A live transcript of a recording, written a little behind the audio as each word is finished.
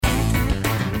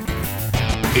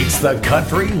It's the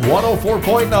Country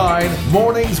 104.9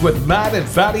 Mornings with Matt and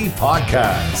Fadi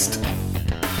podcast.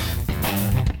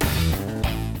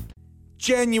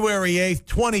 January 8th,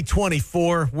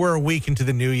 2024. We're a week into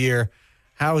the new year.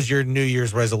 How's your New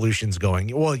Year's resolutions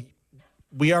going? Well,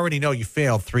 we already know you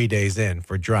failed 3 days in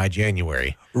for dry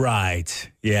January.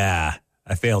 Right. Yeah.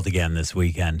 I failed again this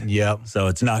weekend. Yep. So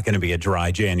it's not going to be a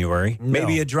dry January. No.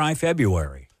 Maybe a dry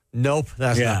February. Nope,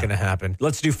 that's not going to happen.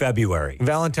 Let's do February.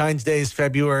 Valentine's Day is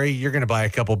February. You're going to buy a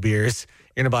couple beers.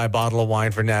 You're going to buy a bottle of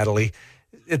wine for Natalie.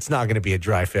 It's not going to be a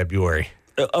dry February.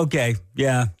 Okay.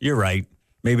 Yeah, you're right.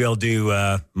 Maybe I'll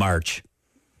do March.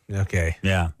 Okay.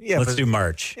 Yeah. Let's do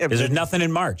March. Yeah, There's nothing in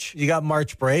March. You got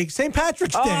March break. St.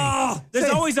 Patrick's Day. Oh, there's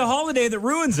always a holiday that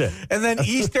ruins it. And then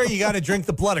Easter, you got to drink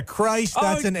the blood of Christ.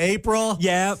 That's in April.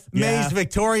 Yeah. May's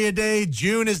Victoria Day.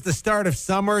 June is the start of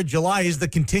summer. July is the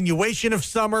continuation of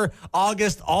summer.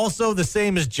 August also the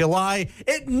same as July.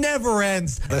 It never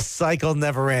ends. The cycle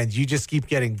never ends. You just keep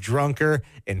getting drunker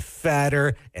and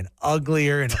fatter and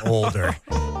uglier and older.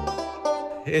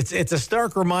 It's a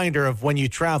stark reminder of when you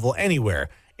travel anywhere.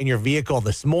 In your vehicle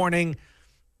this morning,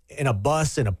 in a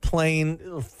bus, in a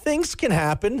plane, things can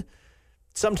happen.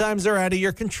 Sometimes they're out of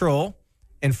your control.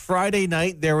 And Friday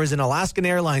night, there was an Alaskan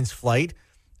Airlines flight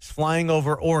flying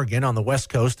over Oregon on the west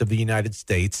coast of the United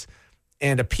States,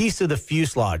 and a piece of the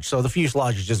fuselage, so the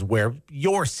fuselage is just where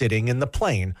you're sitting in the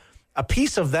plane, a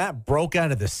piece of that broke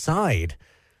out of the side.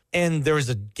 And there was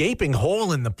a gaping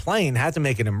hole in the plane, had to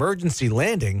make an emergency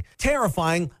landing.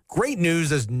 Terrifying. Great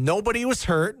news as nobody was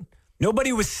hurt.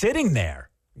 Nobody was sitting there.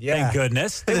 Yeah. Thank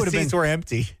goodness. The seats were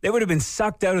empty. They would have been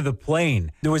sucked out of the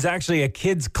plane. There was actually a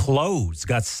kid's clothes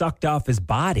got sucked off his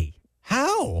body.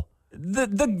 How?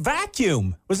 The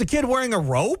vacuum. Was the kid wearing a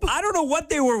robe? I don't know what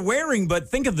they were wearing, but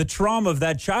think of the trauma of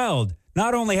that child.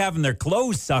 Not only having their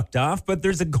clothes sucked off, but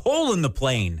there's a hole in the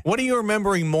plane. What are you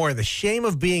remembering more, the shame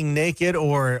of being naked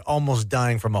or almost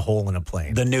dying from a hole in a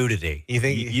plane? The nudity. You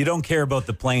think you don't care about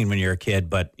the plane when you're a kid,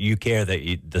 but you care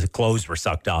that the clothes were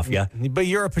sucked off you. But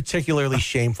you're a particularly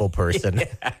shameful person,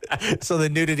 so the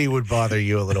nudity would bother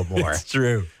you a little more. It's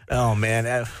true. Oh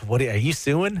man, what are you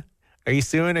suing? Are you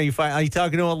suing? Are you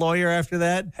talking to a lawyer after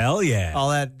that? Hell yeah! All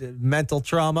that mental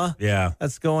trauma,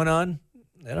 that's going on.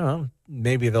 I don't know.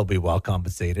 Maybe they'll be well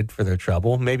compensated for their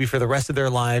trouble. Maybe for the rest of their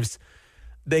lives,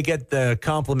 they get the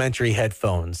complimentary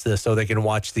headphones so they can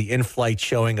watch the in-flight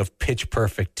showing of Pitch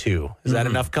Perfect 2. Is that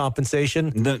enough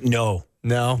compensation? No.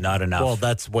 Not enough. Well,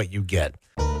 that's what you get.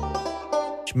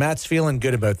 Matt's feeling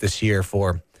good about this year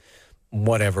for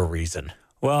whatever reason.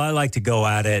 Well, I like to go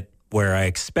at it where I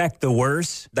expect the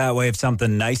worst. That way, if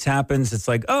something nice happens, it's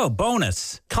like, oh,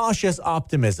 bonus. Cautious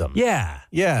optimism. Yeah.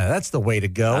 Yeah, that's the way to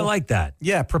go. I like that.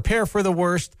 Yeah, prepare for the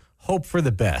worst, hope for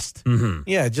the best. Mm-hmm.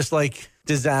 Yeah, just like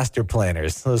disaster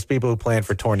planners, those people who plan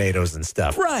for tornadoes and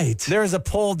stuff. Right. There's a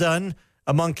poll done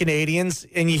among Canadians,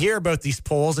 and you hear about these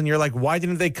polls, and you're like, why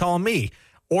didn't they call me?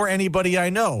 Or anybody I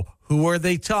know. Who are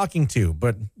they talking to?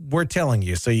 But we're telling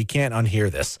you, so you can't unhear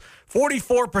this.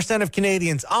 44% of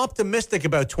Canadians optimistic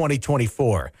about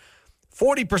 2024.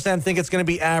 40% think it's going to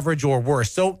be average or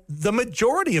worse. So the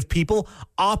majority of people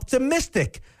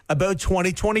optimistic about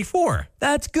 2024.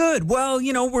 That's good. Well,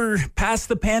 we're past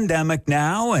the pandemic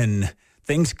now, and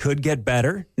things could get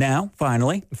better now,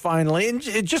 finally. Finally. And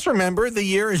just remember, the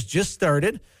year has just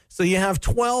started, so you have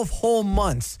 12 whole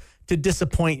months to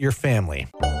disappoint your family.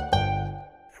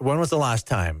 When was the last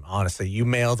time, honestly, you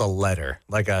mailed a letter?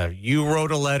 You wrote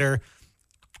a letter,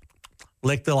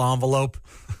 licked the envelope.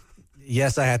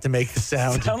 Yes, I had to make the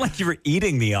sound. Sound like you were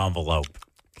eating the envelope.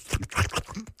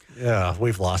 Yeah,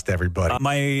 we've lost everybody.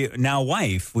 My now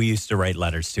wife, we used to write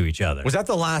letters to each other. Was that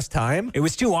the last time? It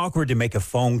was too awkward to make a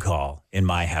phone call in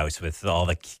my house with all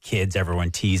the kids, everyone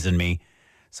teasing me.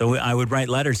 So I would write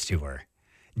letters to her.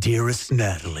 Dearest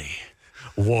Natalie,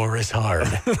 war is hard.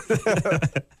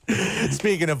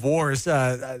 Speaking of wars,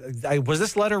 was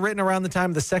this letter written around the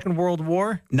time of the Second World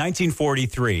War?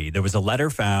 1943. There was a letter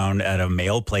found at a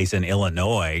mail place in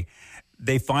Illinois.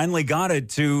 They finally got it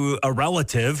to a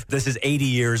relative. This is 80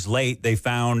 years late. They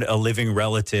found a living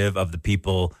relative of the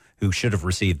people who should have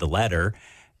received the letter.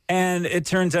 And it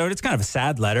turns out it's kind of a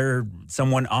sad letter.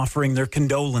 Someone offering their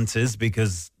condolences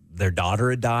because their daughter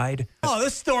had died. Oh,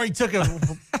 this story took a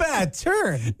bad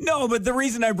turn. No, but the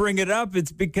reason I bring it up,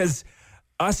 it's because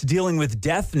us dealing with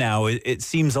death now, it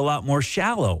seems a lot more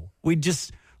shallow. We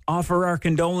just offer our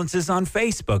condolences on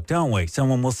Facebook, don't we?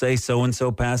 Someone will say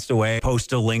so-and-so passed away,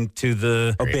 post a link to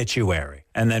the obituary,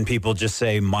 and then people just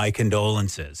say, my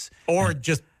condolences. Or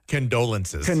just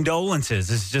condolences.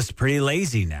 Condolences is just pretty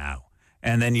lazy now.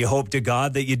 And then you hope to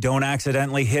God that you don't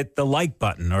accidentally hit the like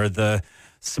button or the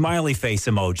smiley face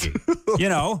emoji.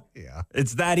 Yeah.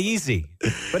 It's that easy.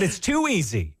 But it's too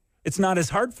easy. It's not as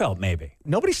heartfelt, maybe.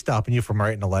 Nobody's stopping you from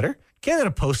writing a letter.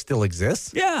 Canada Post still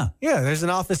exists. Yeah. Yeah, there's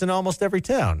an office in almost every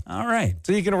town. All right.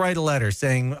 So you can write a letter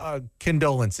saying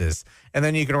condolences, and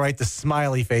then you can write the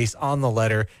smiley face on the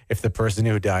letter if the person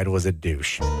who died was a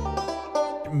douche.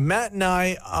 Matt and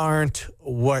I aren't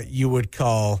what you would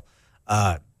call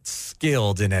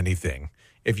skilled in anything.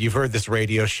 If you've heard this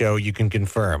radio show, you can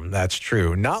confirm that's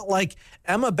true. Not like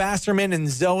Emma Basserman and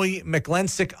Zoe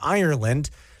McLensick, Ireland.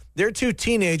 They're two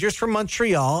teenagers from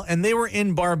Montreal, and they were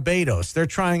in Barbados. They're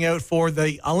trying out for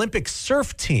the Olympic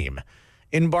surf team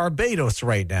in Barbados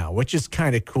right now, which is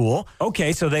kind of cool.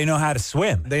 Okay, so they know how to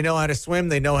swim. They know how to swim.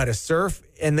 They know how to surf.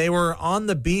 And they were on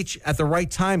the beach at the right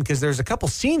time because there's a couple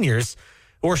seniors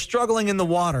who were struggling in the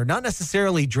water, not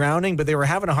necessarily drowning, but they were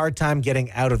having a hard time getting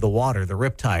out of the water. The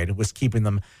riptide was keeping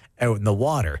them out in the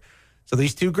water. So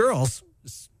these two girls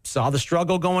saw the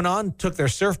struggle going on, took their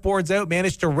surfboards out,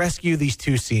 managed to rescue these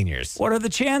two seniors. What are the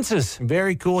chances?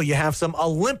 Very cool. You have some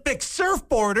Olympic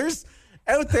surfboarders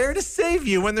out there to save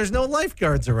you when there's no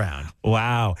lifeguards around.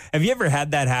 Wow. Have you ever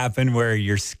had that happen where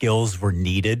your skills were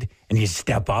needed and you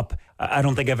step up? I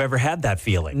don't think I've ever had that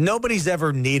feeling. Nobody's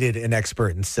ever needed an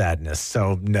expert in sadness,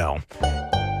 so no.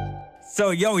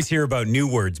 So you always hear about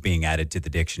new words being added to the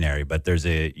dictionary, but there's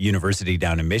a university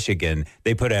down in Michigan.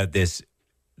 They put out this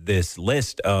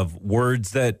list of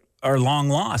words that are long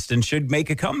lost and should make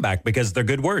a comeback because they're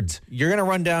good words. You're going to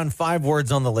run down 5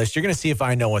 words on the list. You're going to see if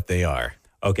I know what they are.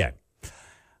 Okay.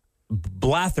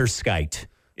 Blatherskite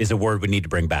is a word we need to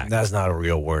bring back. That's not a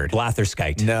real word.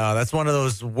 Blatherskite. No, that's one of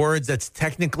those words that's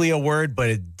technically a word, but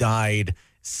it died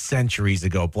centuries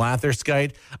ago.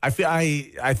 Blatherskite. I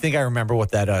think I remember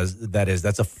what that is.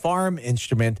 That's a farm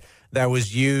instrument that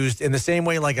was used in the same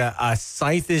way like a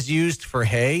scythe is used for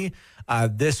hay.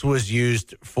 This was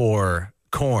used for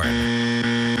corn.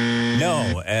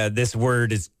 No, this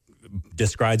word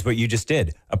describes what you just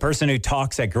did. A person who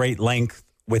talks at great length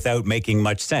without making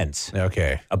much sense.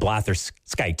 Okay. A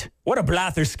blatherskite. What a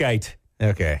blatherskite.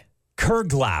 Okay.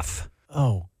 Kerglaff.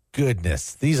 Oh,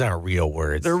 goodness. These aren't real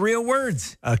words. They're real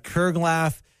words. A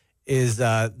kerglaff is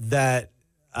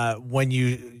when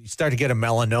you start to get a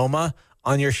melanoma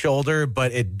on your shoulder,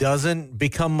 but it doesn't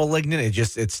become malignant.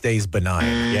 It stays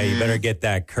benign. Yeah, you better get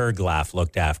that kerglaff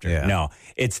looked after. Yeah. No,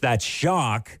 it's that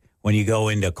shock when you go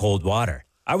into cold water.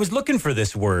 I was looking for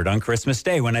this word on Christmas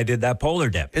Day when I did that polar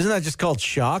dip. Isn't that just called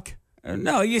shock?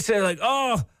 No, you say like,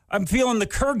 oh, I'm feeling the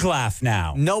kerglaff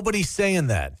now. Nobody's saying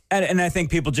that. And I think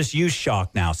people just use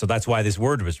shock now, so that's why this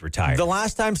word was retired. The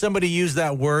last time somebody used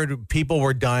that word, people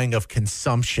were dying of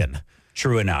consumption.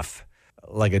 True enough.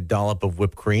 Like a dollop of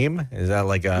whipped cream? Is that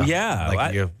like a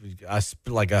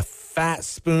like a fat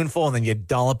spoonful and then you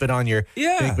dollop it on your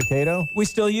baked potato? We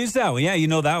still use that one. Yeah, you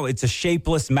know that. It's a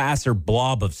shapeless mass or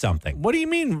blob of something. What do you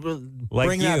mean? Like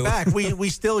bring you. that back. We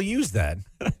still use that.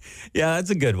 Yeah, that's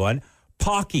a good one.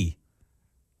 Pocky.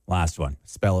 Last one.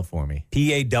 Spell it for me.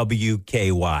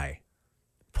 Pawky.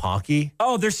 Pocky?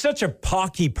 Oh, they're such a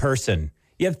pocky person.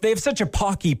 Yeah, they have such a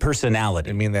pocky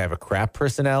personality. I mean, they have a crap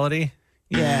personality?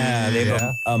 Yeah, they have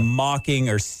a mocking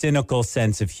or cynical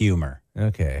sense of humor.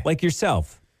 Okay. Like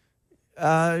yourself.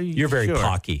 You're very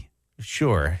pocky.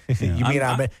 Sure. Yeah. You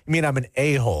mean I'm an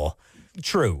a-hole?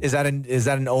 True. Is that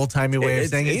an old-timey way of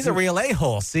saying he's a real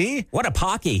a-hole, see? What a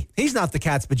pocky. He's not the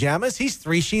cat's pajamas. He's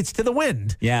 3 sheets to the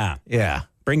wind. Yeah. Yeah.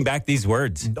 Bring back these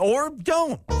words. Or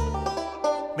don't.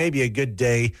 Maybe a good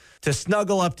day to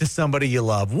snuggle up to somebody you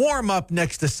love, warm up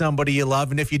next to somebody you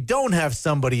love, and if you don't have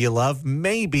somebody you love,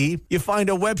 maybe you find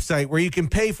a website where you can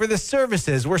pay for the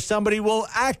services where somebody will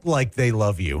act like they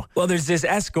love you. Well, there's this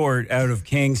escort out of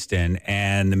Kingston,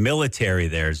 and the military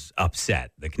there's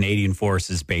upset. The Canadian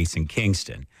Forces base in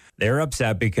Kingston. They're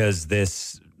upset because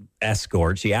this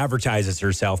escort, she advertises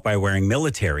herself by wearing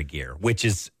military gear, which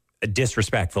is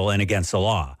disrespectful and against the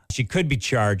law. She could be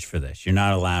charged for this. You're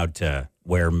not allowed to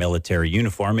wear military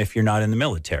uniform if you're not in the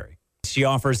military. She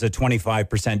offers a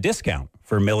 25% discount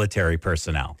for military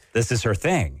personnel. This is her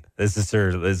thing. This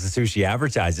is who she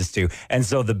advertises to. And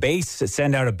so the base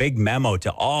sent out a big memo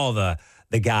to all the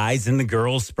guys and the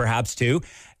girls perhaps too,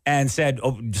 and said,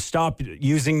 oh, stop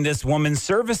using this woman's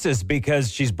services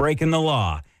because she's breaking the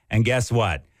law. And guess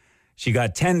what? She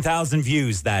got 10,000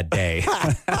 views that day.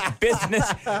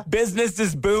 Business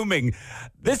is booming.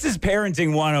 This is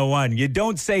parenting 101. You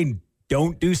don't say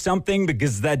don't do something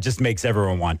because that just makes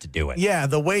everyone want to do it. Yeah,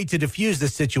 the way to diffuse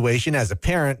this situation as a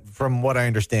parent, from what I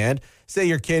understand, say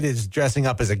your kid is dressing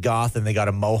up as a goth and they got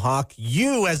a mohawk.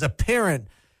 You as a parent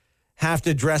have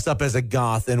to dress up as a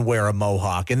goth and wear a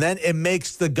mohawk. And then it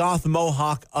makes the goth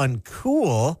mohawk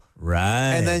uncool.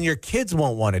 Right. And then your kids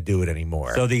won't want to do it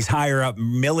anymore. So these higher up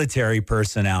military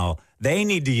personnel, they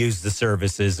need to use the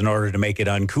services in order to make it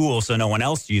uncool so no one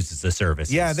else uses the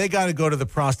services. Yeah, they got to go to the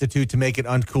prostitute to make it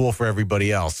uncool for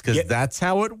everybody else because that's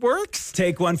how it works.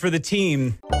 Take one for the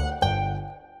team.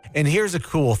 And here's a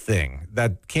cool thing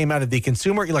that came out of the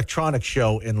Consumer Electronics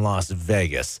Show in Las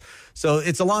Vegas. So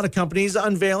it's a lot of companies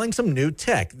unveiling some new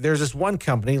tech. There's this one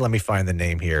company, let me find the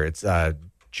name here. It's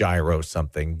Gyro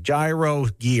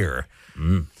Gear.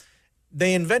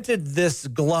 They invented this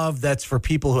glove that's for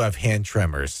people who have hand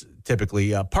tremors,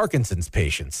 typically Parkinson's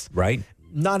patients. Right.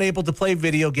 Not able to play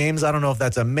video games. I don't know if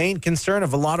that's a main concern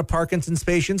of a lot of Parkinson's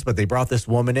patients, but they brought this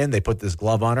woman in. They put this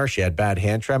glove on her. She had bad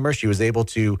hand tremors. She was able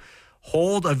to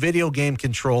hold a video game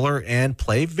controller and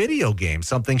play video games,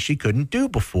 something she couldn't do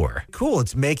before. Cool.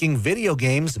 It's making video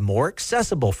games more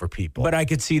accessible for people. But I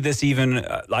could see this even,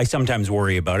 I sometimes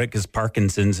worry about it because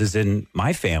Parkinson's is in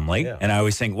my family. Yeah. And I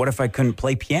always think, what if I couldn't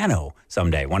play piano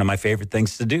someday? One of my favorite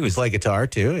things to do is play guitar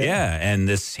too. Yeah. And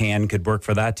this hand could work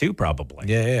for that too, probably.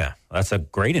 Yeah. That's a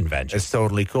great invention. It's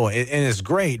totally cool. And it's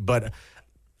great, but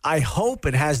I hope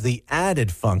it has the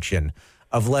added function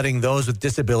of letting those with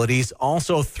disabilities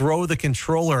also throw the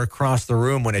controller across the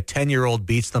room when a 10-year-old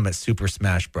beats them at Super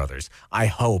Smash Brothers. I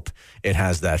hope it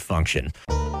has that function.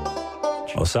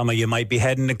 Well, some of you might be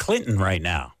heading to Clinton right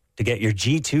now to get your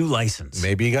G2 license.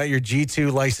 Maybe you got your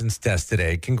G2 license test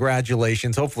today.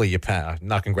 Congratulations. Hopefully you pass.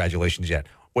 Not congratulations yet.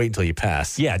 Wait until you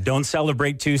pass. Yeah, don't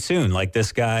celebrate too soon. Like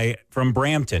this guy from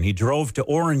Brampton. He drove to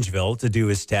Orangeville to do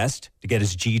his test to get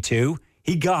his G2.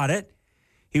 He got it.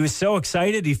 He was so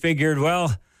excited, he figured,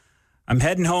 well, I'm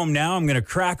heading home now. I'm going to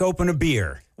crack open a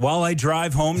beer while I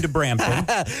drive home to Brampton.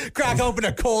 Crack open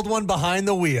a cold one behind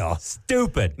the wheel.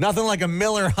 Stupid. Nothing like a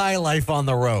Miller High Life on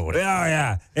the road. Oh,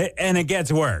 yeah. And it gets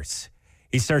worse.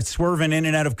 He starts swerving in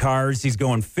and out of cars. He's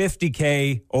going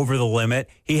 50K over the limit.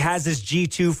 He has his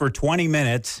G2 for 20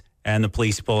 minutes, and the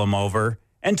police pull him over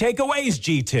and take away his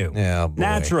G2. Oh, boy.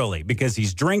 Naturally, because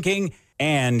he's drinking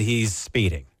and he's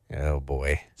speeding. Oh,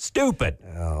 boy. Stupid.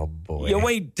 Oh, boy. You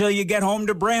wait till you get home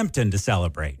to Brampton to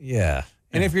celebrate. Yeah.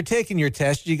 And if you're taking your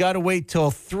test, you got to wait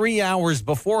till 3 hours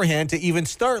beforehand to even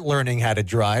start learning how to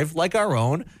drive, like our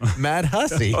own Matt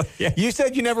Hussey. Oh, yeah. You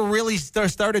said you never really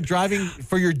started driving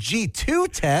for your G2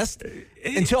 test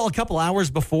until a couple hours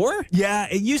before? Yeah,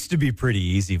 it used to be pretty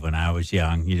easy when I was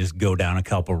young. You just go down a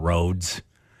couple roads,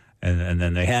 and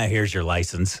then here's your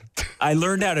license. I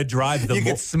learned how to drive You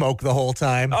could smoke the whole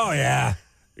time. Oh, yeah.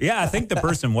 Yeah, I think the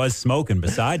person was smoking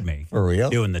beside me. For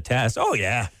real? Doing the test. Oh,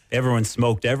 yeah. Everyone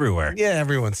smoked everywhere. Yeah,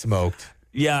 everyone smoked.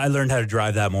 Yeah, I learned how to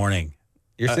drive that morning.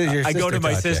 I go to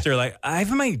my sister, like, I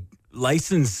have my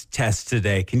license test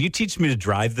today. Can you teach me to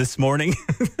drive this morning?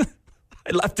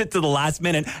 I left it to the last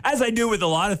minute, as I do with a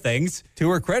lot of things. To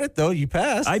her credit, though, you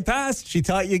passed. I passed. She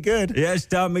taught you good. Yeah, she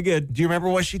taught me good. Do you remember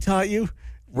what she taught you?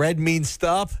 Red means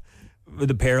stop. With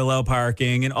the parallel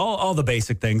parking and all the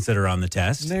basic things that are on the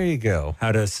test. There you go.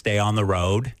 How to stay on the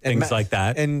road, things like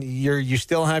that. And you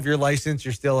still have your license.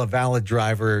 You're still a valid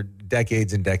driver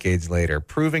decades and decades later,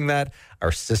 proving that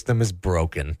our system is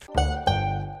broken.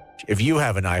 If you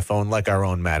have an iPhone like our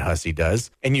own Matt Hussey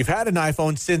does, and you've had an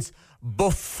iPhone since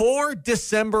before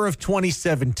December of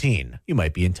 2017, you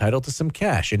might be entitled to some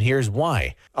cash, and here's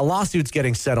why. A lawsuit's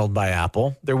getting settled by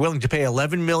Apple. They're willing to pay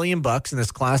 $11 million in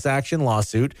this class action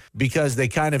lawsuit because they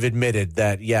kind of admitted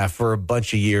that, yeah, for a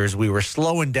bunch of years, we were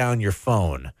slowing down your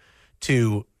phone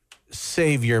to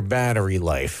save your battery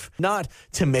life, not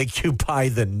to make you buy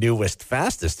the newest,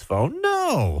 fastest phone.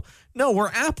 No, we're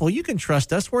Apple. You can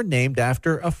trust us. We're named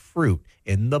after a fruit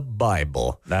in the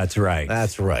Bible. That's right.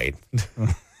 That's right.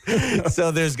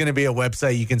 So there's going to be a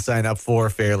website you can sign up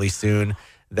for fairly soon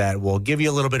that will give you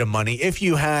a little bit of money if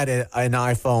you had an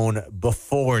iPhone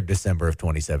before December of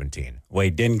 2017.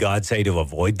 Wait, didn't God say to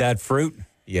avoid that fruit?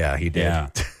 Yeah, he did. Yeah.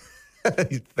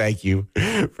 Thank you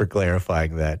for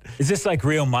clarifying that. Is this like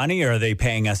real money, or are they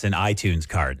paying us in iTunes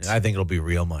cards? I think it'll be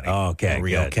real money. Oh, okay,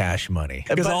 real good. Cash money.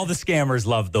 Because all the scammers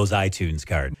love those iTunes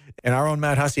cards. And our own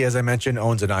Matt Hussey, as I mentioned,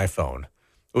 owns an iPhone,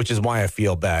 which is why I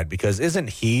feel bad, because isn't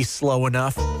he slow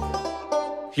enough?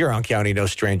 Huron County, no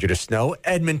stranger to snow.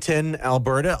 Edmonton,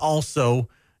 Alberta, also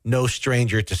no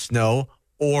stranger to snow.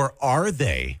 Or are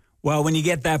they? Well, when you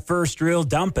get that first real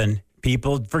dumping,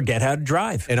 people forget how to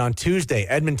drive. And on Tuesday,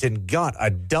 Edmonton got a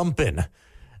dumping,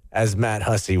 as Matt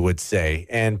Hussey would say.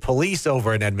 And police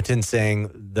over in Edmonton saying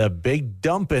the big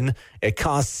dumping, it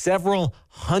caused several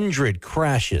hundred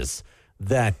crashes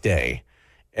that day.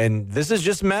 And this is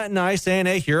just Matt and I saying,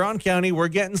 hey, Huron County, we're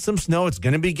getting some snow. It's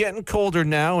going to be getting colder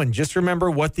now. And just remember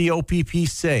what the OPP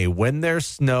say. When there's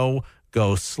snow,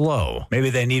 go slow. Maybe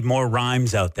they need more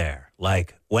rhymes out there.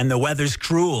 Like, when the weather's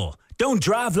cruel, don't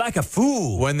drive like a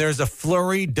fool. When there's a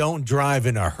flurry, don't drive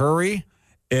in a hurry.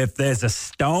 If there's a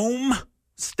storm,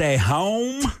 stay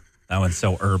home. That one's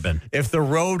so urban. If the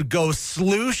road goes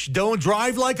sloosh, don't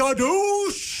drive like a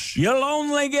douche. You'll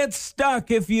only get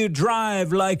stuck if you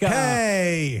drive like a...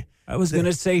 Hey. I was going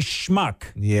to say schmuck.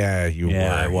 Yeah, you were.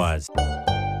 Yeah, I was.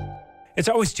 It's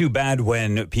always too bad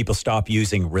when people stop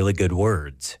using really good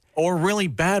words. Or really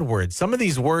bad words. Some of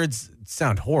these words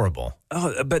sound horrible.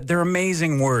 Oh, but they're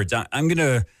amazing words. I'm going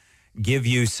to give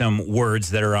you some words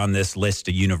that are on this list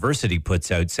a university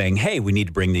puts out saying, hey, we need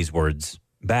to bring these words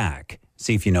back.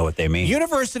 See if you know what they mean.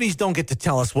 Universities don't get to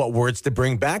tell us what words to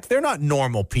bring back. They're not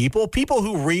normal people. People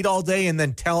who read all day and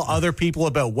then tell other people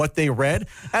about what they read,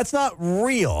 that's not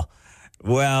real.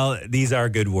 Well, these are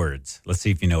good words. Let's see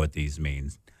if you know what these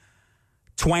mean.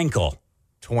 Twankle.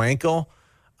 Twankle?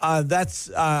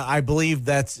 I believe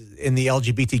that's in the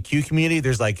LGBTQ community.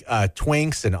 There's like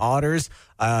twinks and otters.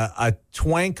 A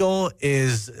twankle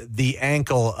is the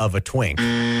ankle of a twink.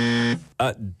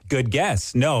 Good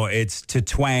guess. No, it's to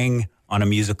twang on a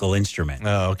musical instrument.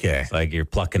 Oh, okay. It's like you're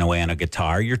plucking away on a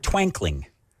guitar. You're twankling.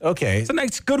 Okay. It's a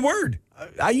nice, good word.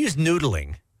 I use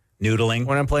noodling. Noodling.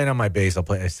 When I'm playing on my bass,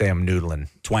 I say I'm noodling.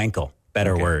 Twankle.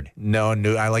 Better word. No,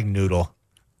 I like noodle.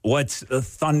 What's a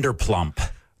thunderplump?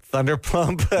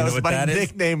 Thunderplump. That was my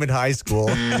nickname in high school.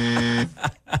 Hey,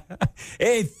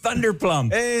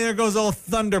 Thunderplump. Hey, there goes old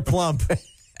Thunderplump.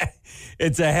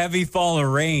 It's a heavy fall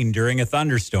of rain during a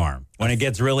thunderstorm. When it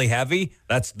gets really heavy,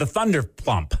 that's the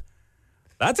thunderplump.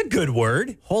 That's a good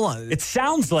word. Hold on. It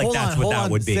sounds like that's what that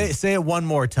would be. Say it one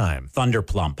more time.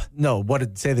 Thunderplump. No,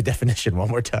 say the definition one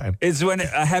more time. It's when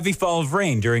a heavy fall of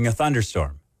rain during a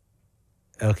thunderstorm.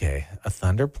 Okay. A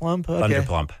thunderplump? Okay.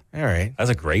 Thunderplump. All right.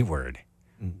 That's a great word.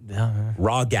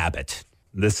 Raw gabbit.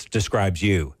 This describes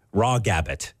you. Raw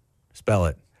gabbit. Spell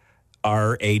it.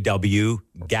 R-A-W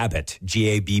gabbit.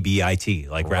 G-A-B-B-I-t.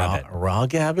 Like rabbit. Raw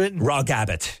gabbit? Raw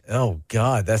gabbit. Oh,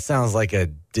 God. That sounds like a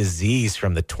disease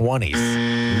from the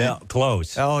 20s. No,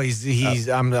 close. Oh,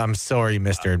 I'm sorry,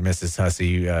 Mr. and Mrs.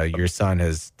 Hussey. Your son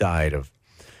has died of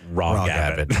raw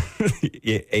gabbit.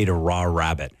 You ate a raw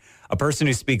rabbit. A person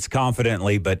who speaks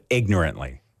confidently but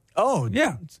ignorantly. Oh,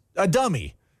 yeah. A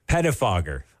dummy.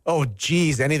 Pettifogger. Oh,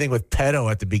 geez. Anything with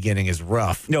pedo at the beginning is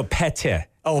rough. No, petit.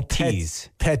 Oh, tease.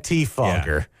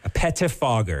 Pettifogger. Yeah. A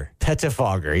pettifogger.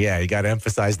 Pettifogger. Yeah, you got to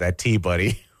emphasize that T,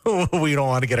 buddy. We don't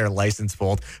want to get our license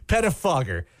pulled.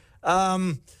 Pettifogger.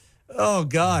 Oh,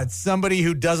 God. Somebody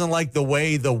who doesn't like the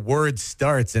way the word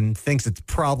starts and thinks it's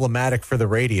problematic for the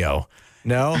radio.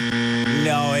 No?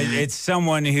 No, it's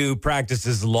someone who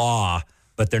practices law,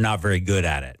 but they're not very good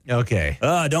at it. Okay.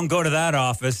 Don't go to that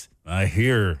office. I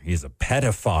hear he's a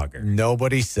pettifogger.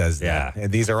 Nobody says that. Yeah.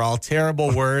 And these are all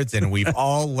terrible words, and we've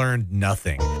all learned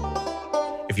nothing.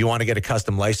 If you want to get a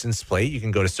custom license plate, you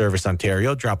can go to Service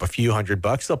Ontario, drop a few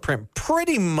 $100. They'll print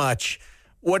pretty much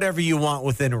whatever you want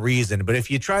within reason. But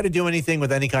if you try to do anything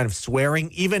with any kind of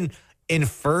swearing, even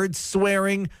inferred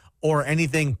swearing or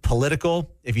anything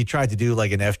political, if you tried to do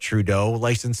like an F. Trudeau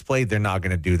license plate, they're not going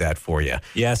to do that for you.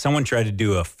 Yeah, someone tried to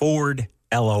do a Ford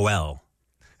LOL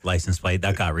license plate.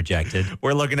 That got rejected.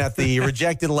 We're looking at the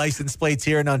rejected license plates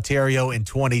here in Ontario in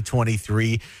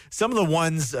 2023. Some of the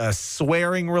ones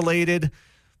swearing related.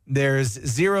 There's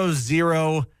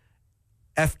 00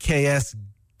 FKS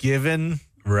given.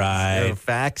 Right.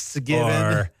 Facts given.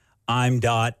 Or I'm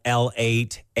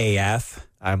 .L8AF.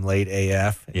 I'm late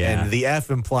AF. Yeah. And the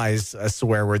F implies a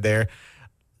swear word there.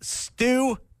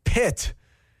 Stu Pitt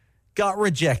got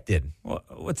rejected.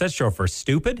 What's that short for?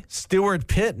 Stupid? Stuart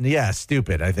Pitt? Yeah,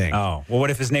 stupid, I think. Oh, well,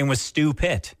 what if his name was Stu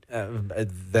Pitt?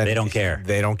 They don't care.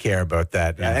 They don't care about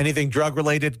that. Yeah. Anything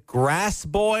drug-related? Grass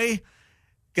Boy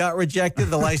got rejected.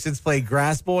 The license plate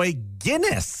Grass Boy.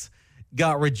 Guinness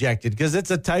got rejected because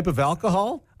it's a type of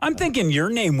alcohol. I'm thinking your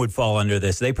name would fall under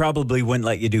this. They probably wouldn't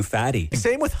let you do Fadi.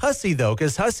 Same with hussy, though,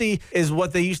 because hussy is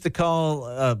what they used to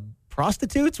call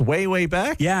prostitutes way, way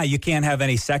back. Yeah, you can't have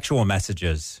any sexual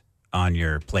messages on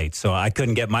your plate. So I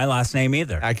couldn't get my last name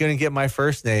either. I couldn't get my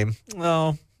first name.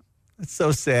 Oh, it's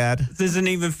so sad. This isn't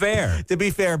even fair. To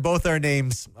be fair, both our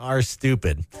names are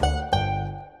stupid.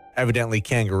 Evidently,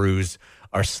 kangaroos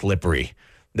are slippery.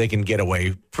 They can get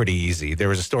away pretty easy. There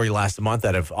was a story last month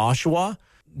out of Oshawa.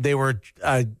 They were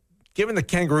giving the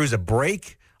kangaroos a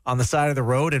break on the side of the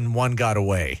road and one got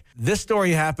away. This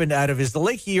story happened out of the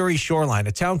Lake Erie shoreline,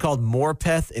 a town called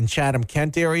Morpeth in Chatham,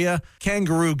 Kent area.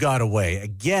 Kangaroo got away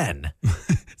again.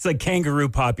 It's like kangaroo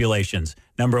populations.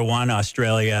 Number 1,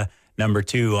 Australia. Number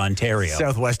 2, Ontario.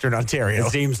 Southwestern Ontario.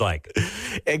 It seems like.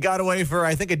 It got away for,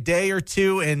 I think, a day or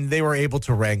two, and they were able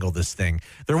to wrangle this thing.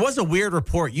 There was a weird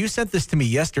report. You sent this to me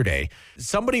yesterday.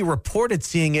 Somebody reported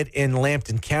seeing it in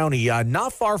Lambton County,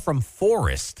 not far from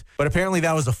Forest, but apparently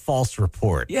that was a false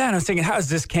report. Yeah, and I was thinking, how is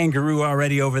this kangaroo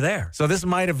already over there? So this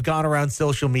might have gone around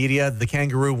social media. The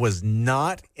kangaroo was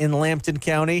not in Lambton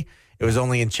County. It was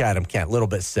only in Chatham, Kent, a little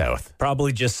bit south.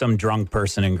 Probably just some drunk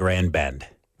person in Grand Bend.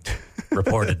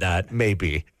 Reported that.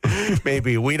 Maybe.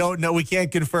 We don't know. We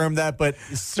can't confirm that, but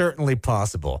it's certainly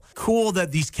possible. Cool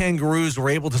that these kangaroos were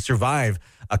able to survive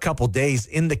a couple days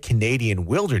in the Canadian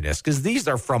wilderness, because these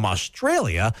are from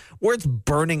Australia where it's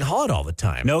burning hot all the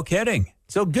time. No kidding.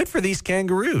 So good for these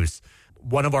kangaroos.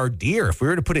 One of our deer, if we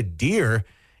were to put a deer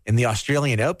in the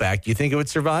Australian outback, do you think it would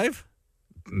survive?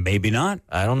 Maybe not.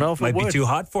 I don't know if Might it would. be too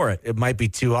hot for it. It might be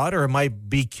too hot, or it might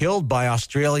be killed by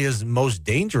Australia's most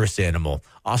dangerous animal,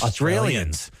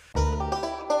 Australians.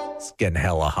 It's getting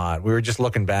hella hot. We were just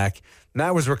looking back, and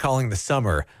I was recalling the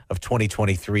summer of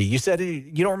 2023. You said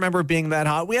you don't remember it being that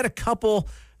hot. We had a couple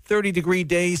 30-degree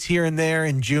days here and there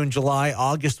in June, July.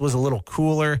 August was a little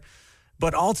cooler.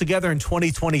 But altogether in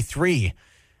 2023,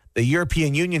 the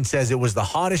European Union says it was the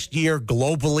hottest year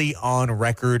globally on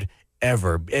record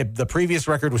ever. The previous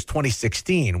record was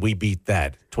 2016. We beat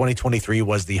that. 2023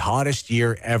 was the hottest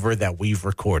year ever that we've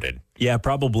recorded. Yeah,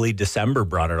 probably December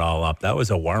brought it all up. That was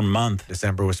a warm month.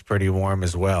 December was pretty warm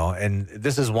as well. And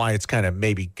this is why it's kind of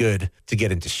maybe good to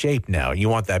get into shape now. You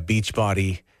want that beach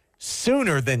body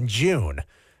sooner than June.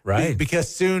 Right. Because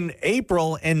soon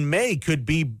April and May could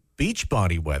be beach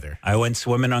body weather. I went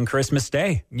swimming on Christmas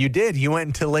Day. You did. You went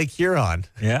into Lake Huron.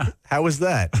 Yeah. How was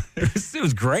that? It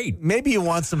was great. Maybe you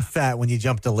want some fat when you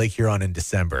jump to Lake Huron in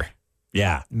December.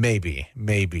 Yeah. Maybe.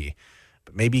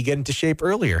 But maybe you get into shape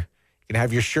earlier. You can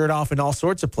have your shirt off in all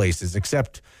sorts of places,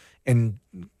 except in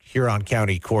Huron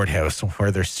County Courthouse,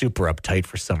 where they're super uptight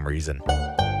for some reason.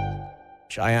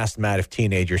 I asked Matt if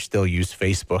teenagers still use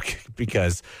Facebook,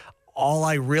 because all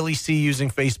I really see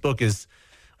using Facebook is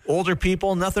older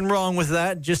people. Nothing wrong with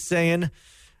that, just saying.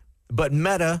 But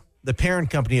Meta, the parent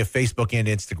company of Facebook and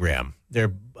Instagram,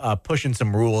 they're pushing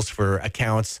some rules for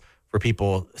accounts for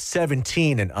people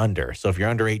 17 and under. So if you're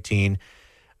under 18,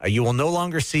 you will no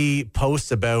longer see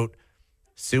posts about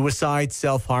suicide,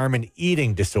 self-harm, and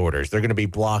eating disorders. They're going to be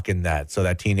blocking that so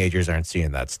that teenagers aren't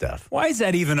seeing that stuff. Why is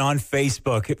that even on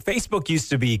Facebook? Facebook used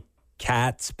to be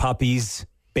cats, puppies,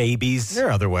 babies. There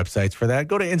are other websites for that.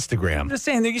 Go to Instagram. I'm just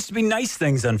saying, there used to be nice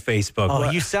things on Facebook. Oh,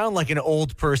 you sound like an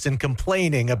old person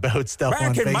complaining about stuff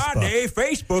on Facebook. Back in my day,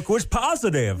 Facebook was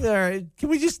positive. All right. Can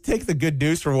we just take the good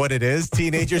news for what it is?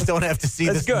 Teenagers don't have to see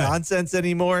this nonsense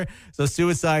anymore. So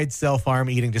suicide, self-harm,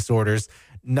 eating disorders,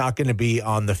 not going to be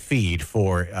on the feed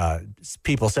for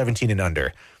people 17 and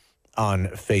under on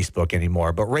Facebook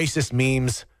anymore. But racist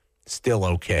memes, still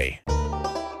okay.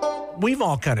 We've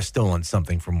all kind of stolen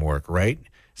something from work, right?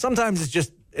 Sometimes it's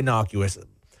just innocuous.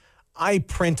 I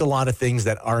print a lot of things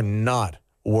that are not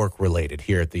work-related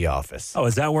here at the office. Oh,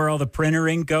 is that where all the printer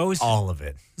ink goes? All of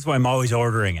it. That's why I'm always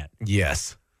ordering it.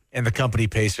 Yes. And the company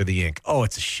pays for the ink. Oh,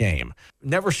 it's a shame.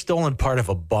 Never stolen part of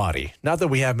a body. Not that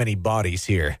we have many bodies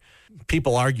here.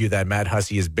 People argue that Matt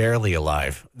Hussey is barely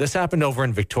alive. This happened over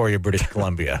in Victoria, British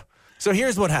Columbia. So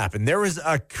here's what happened. There was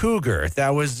a cougar that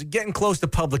was getting close to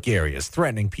public areas,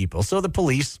 threatening people. So the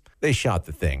police, they shot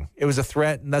the thing. It was a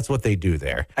threat, and that's what they do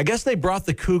there. I guess they brought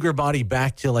the cougar body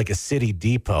back to like a city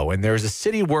depot, and there was a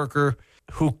city worker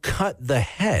who cut the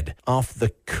head off the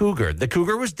cougar. The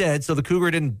cougar was dead, so the cougar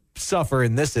didn't suffer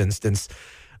in this instance,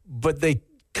 but they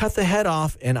cut the head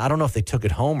off, and I don't know if they took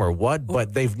it home or what,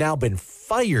 but they've now been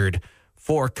fired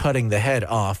for cutting the head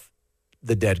off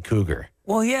the dead cougar.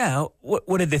 Well, yeah.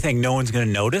 What did they think? No one's going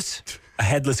to notice? A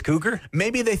headless cougar?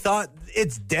 Maybe they thought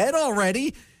it's dead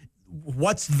already.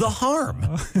 What's the harm?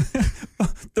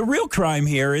 The real crime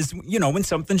here is, when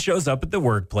something shows up at the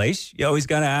workplace, you always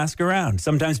got to ask around.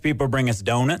 Sometimes people bring us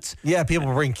donuts. Yeah,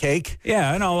 people bring cake.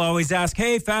 Yeah, and I'll always ask,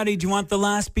 hey, Fadi, do you want the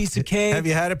last piece of cake? Have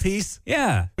you had a piece?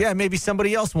 Yeah. Yeah, maybe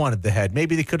somebody else wanted the head.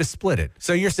 Maybe they could have split it.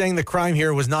 So you're saying the crime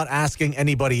here was not asking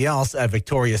anybody else at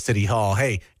Victoria City Hall,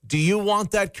 hey, do you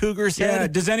want that cougar's head? Yeah,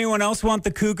 does anyone else want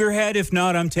the cougar head? If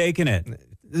not, I'm taking it.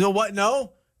 What?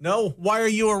 No? Why are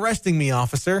you arresting me,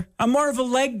 officer? I'm more of a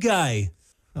leg guy.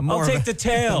 I'll take the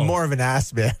tail. I'm more of an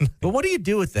ass man. But what do you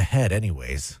do with the head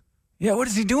anyways? Yeah, what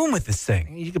is he doing with this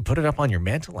thing? You could put it up on your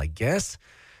mantle, I guess.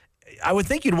 I would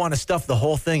think you'd want to stuff the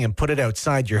whole thing and put it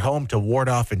outside your home to ward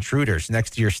off intruders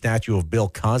next to your statue of Bill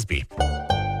Cosby.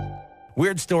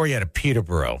 Weird story out of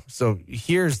Peterborough. So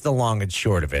here's the long and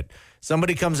short of it.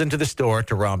 Somebody comes into the store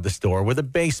to rob the store with a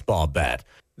baseball bat.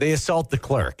 They assault the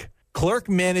clerk. Clerk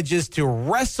manages to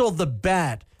wrestle the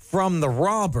bat from the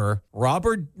robber.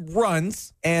 Robber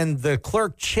runs, and the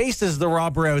clerk chases the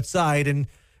robber outside and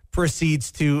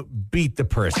proceeds to beat the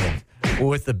person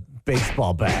with the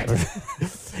baseball bat.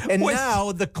 And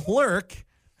now the clerk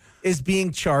is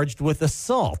being charged with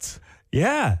assault.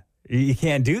 Yeah. You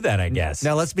can't do that, I guess.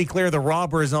 Now, let's be clear. The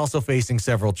robber is also facing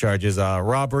several charges.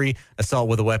 Robbery, assault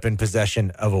with a weapon,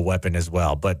 possession of a weapon as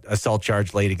well. But assault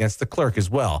charge laid against the clerk as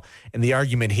well. And the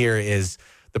argument here is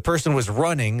the person was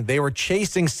running. They were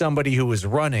chasing somebody who was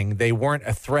running. They weren't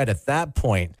a threat at that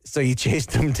point. So you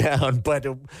chased them down. But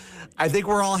I think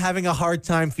we're all having a hard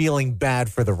time feeling bad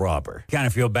for the robber. Kind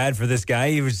of feel bad for this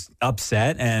guy. He was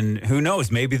upset. And who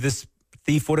knows, maybe this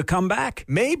thief would have come back.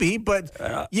 Maybe, but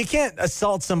you can't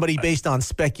assault somebody based on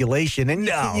speculation. And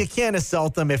you can't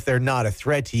assault them if they're not a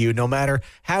threat to you, no matter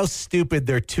how stupid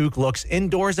their toque looks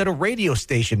indoors at a radio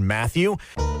station, Matthew.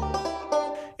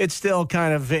 It's still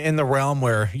kind of in the realm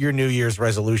where your New Year's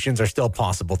resolutions are still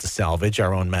possible to salvage.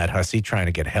 Our own Matt Hussey trying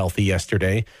to get healthy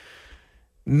yesterday.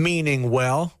 Meaning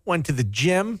well, went to the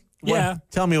gym. Yeah.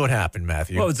 Tell me what happened,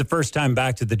 Matthew. Well, it was the first time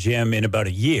back to the gym in about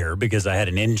a year because I had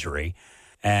an injury.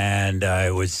 And I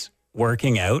was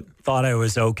working out, thought I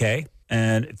was okay,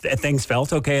 and things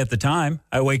felt okay at the time.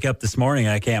 I wake up this morning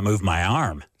and I can't move my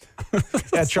arm.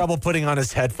 Had trouble putting on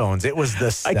his headphones. It was the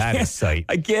saddest sight.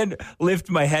 I can't lift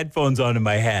my headphones onto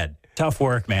my head. Tough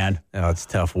work, man. Oh, it's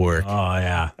tough work. Oh,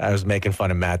 yeah. I was making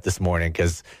fun of Matt this morning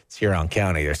because it's Huron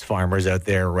County. There's farmers out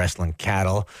there wrestling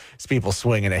cattle. There's people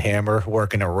swinging a hammer,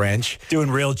 working a wrench. Doing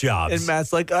real jobs. And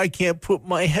Matt's like, I can't put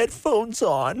my headphones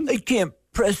on. I can't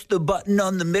press the button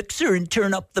on the mixer and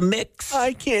turn up the mix.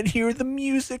 I can't hear the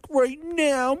music right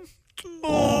now.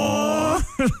 Oh.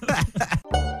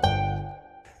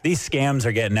 These scams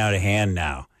are getting out of hand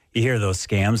now. You hear those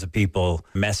scams of people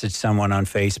message someone on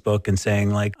Facebook and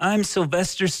saying, like, I'm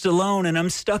Sylvester Stallone and I'm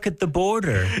stuck at the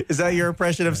border. Is that your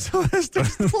impression of Sylvester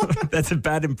Stallone? That's a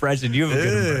bad impression. You have a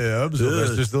good impression. I'm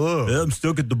Sylvester Stallone. Yeah, I'm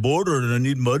stuck at the border and I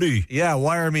need money. Yeah,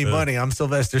 wire me money. I'm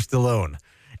Sylvester Stallone.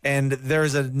 And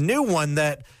there's a new one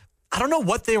that I don't know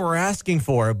what they were asking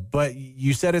for, but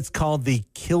you said it's called the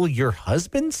Kill Your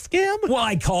Husband scam? Well,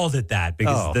 I called it that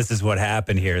because this is what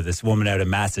happened here. This woman out of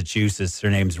Massachusetts, her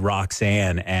name's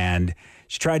Roxanne, and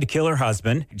she tried to kill her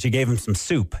husband. She gave him some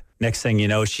soup. Next thing you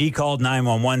know, she called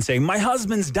 911 saying, my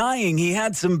husband's dying. He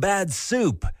had some bad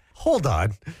soup. Hold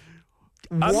on.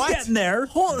 I'm getting there.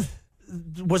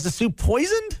 Was the soup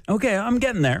poisoned? Okay, I'm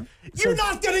getting there. You're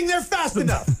not getting there fast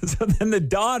enough. So then the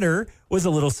daughter was a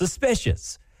little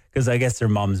suspicious because I guess her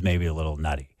mom's maybe a little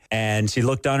nutty. And she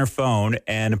looked on her phone,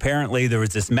 and apparently there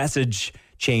was this message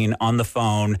chain on the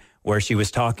phone where she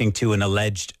was talking to an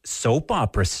alleged soap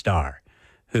opera star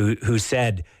who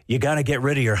said, you got to get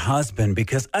rid of your husband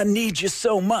because I need you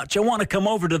so much. I want to come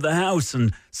over to the house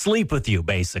and sleep with you,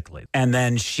 basically. And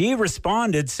then she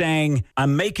responded saying,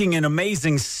 I'm making an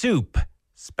amazing soup,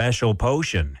 special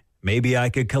potion. Maybe I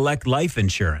could collect life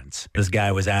insurance. This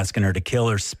guy was asking her to kill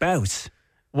her spouse.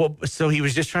 Well, so he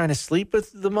was just trying to sleep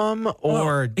with the mom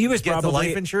or he was get probably, the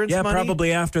life insurance money? Yeah,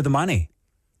 probably after the money.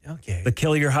 Okay. The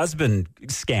kill your husband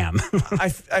scam.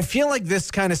 I feel like this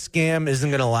kind of scam isn't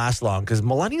going to last long because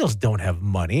millennials don't have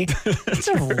money. They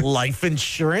don't have life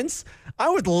insurance. I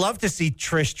would love to see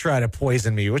Trish try to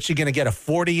poison me. What's she going to get, a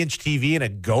 40-inch TV and a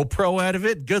GoPro out of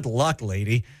it? Good luck,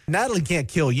 lady. Natalie can't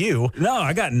kill you. No,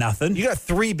 I got nothing. You got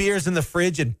 3 beers in the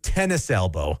fridge and tennis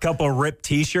elbow. Couple ripped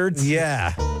T-shirts.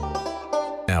 Yeah.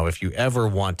 Now, if you ever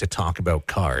want to talk about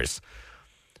cars,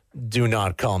 do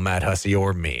not call Matt Hussey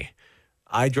or me.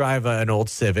 I drive an old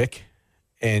Civic,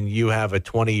 and you have a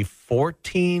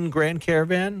 2014 Grand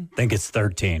Caravan? I think it's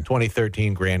 13.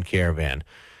 2013 Grand Caravan.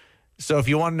 So if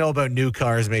you want to know about new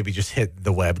cars, maybe just hit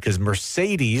the web, because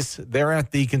Mercedes, they're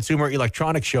at the Consumer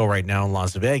Electronics Show right now in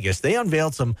Las Vegas. They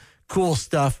unveiled some cool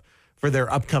stuff for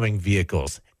their upcoming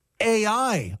vehicles.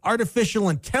 AI, artificial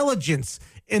intelligence,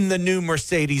 in the new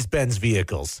Mercedes-Benz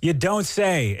vehicles. You don't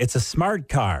say. It's a smart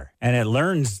car, and it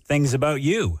learns things about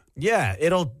you. Yeah,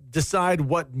 it'll decide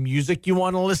what music you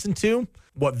want to listen to,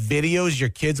 what videos your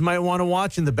kids might want to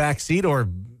watch in the back seat, or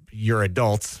your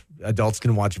adults. Adults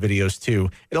can watch videos too.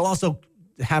 It'll also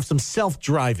have some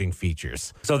self-driving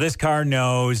features. So this car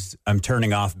knows I'm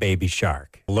turning off Baby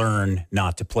Shark. Learn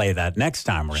not to play that next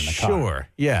time we're in the car. Sure,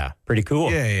 yeah. Pretty cool.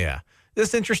 Yeah. Does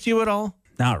this interest you at all?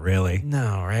 Not really.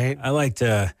 No, right? I like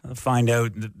to find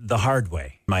out the hard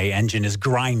way. My engine is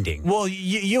grinding. Well,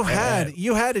 you had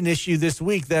an issue this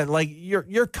week that like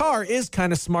your car is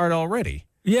kind of smart already.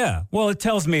 Yeah. Well, it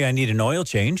tells me I need an oil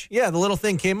change. Yeah, the little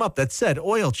thing came up that said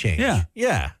oil change. Yeah.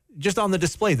 Yeah. Just on the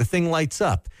display, the thing lights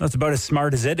up. That's about as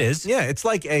smart as it is. Yeah, it's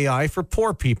like AI for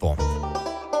poor people.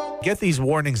 Get these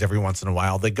warnings every once in a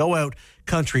while. They go out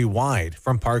countrywide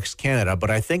from Parks Canada, but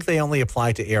I think they only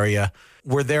apply to area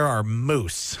where there are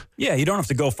moose. Yeah, you don't have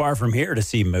to go far from here to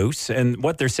see moose. And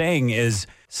what they're saying is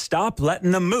stop letting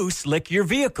the moose lick your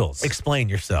vehicles. Explain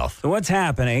yourself. So what's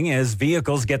happening is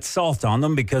vehicles get salt on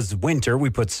them because winter we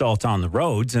put salt on the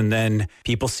roads, and then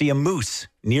people see a moose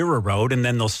near a road and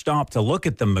then they'll stop to look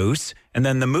at the moose. And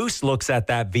then the moose looks at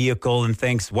that vehicle and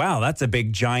thinks, wow, that's a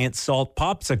big giant salt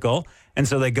popsicle. And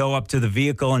so they go up to the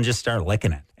vehicle and just start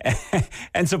licking it.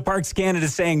 And so Parks Canada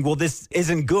is saying, well, this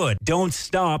isn't good. Don't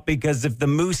stop, because if the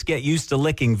moose get used to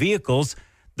licking vehicles,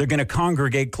 they're going to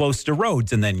congregate close to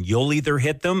roads, and then you'll either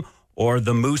hit them or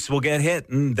the moose will get hit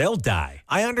and they'll die.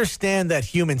 I understand that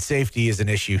human safety is an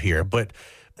issue here, but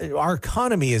our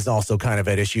economy is also kind of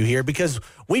at issue here because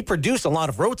we produce a lot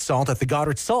of road salt at the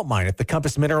Goderich Salt Mine, at the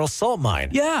Compass Minerals Salt Mine.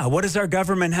 Yeah, what does our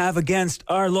government have against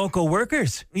our local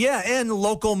workers? Yeah, and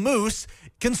local moose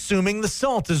consuming the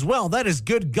salt as well. That is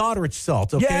good Goderich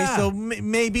salt, okay? Yeah. So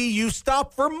maybe you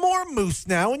stop for more moose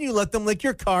now and you let them lick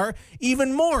your car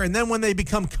even more. And then when they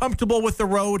become comfortable with the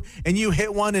road and you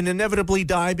hit one and inevitably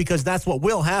die, because that's what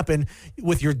will happen,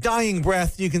 with your dying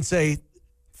breath, you can say,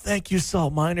 thank you,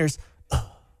 salt miners.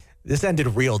 This ended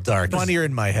real dark. Funnier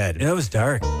in my head. It was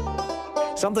dark.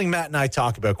 Something Matt and I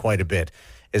talk about quite a bit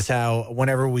is how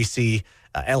whenever we see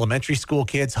elementary school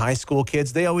kids, high school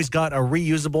kids, they always got a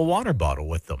reusable water bottle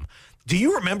with them. Do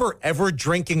you remember ever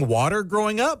drinking water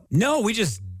growing up? No, we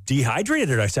just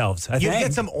dehydrated ourselves, I You think.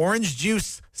 get some orange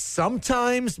juice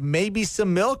sometimes, maybe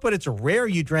some milk, but it's rare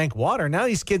you drank water. Now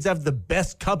these kids have the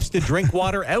best cups to drink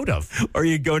water out of. Or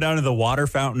you'd go down to the water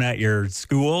fountain at your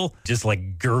school, just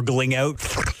like gurgling out.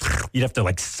 You'd have to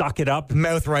like suck it up.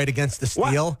 Mouth right against the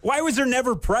steel. Why was there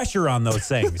never pressure on those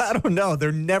things? I don't know.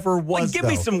 There never was, Like, give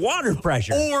me some water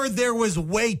pressure. Or there was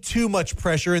way too much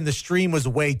pressure and the stream was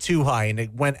way too high and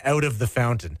it went out of the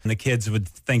fountain. And the kids would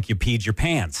think you peed your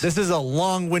pants. This is a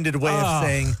long-winded way of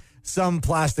saying some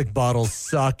plastic bottles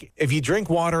suck. If you drink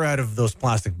water out of those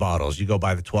plastic bottles, you go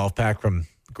buy the 12-pack from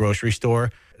the grocery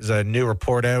store. There's a new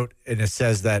report out, and it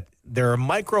says that there are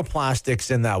microplastics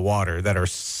in that water that are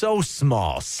so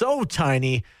small, so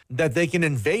tiny, that they can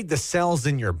invade the cells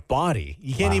in your body.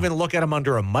 You can't even look at them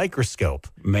under a microscope.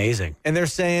 Amazing. And they're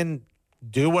saying,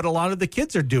 do what a lot of the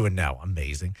kids are doing now.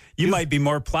 Amazing. You might be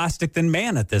more plastic than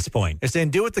man at this point. They're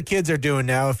saying, do what the kids are doing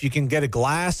now. If you can get a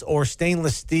glass or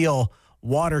stainless steel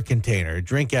water container,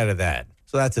 drink out of that.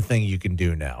 So that's a thing you can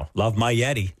do now. Love my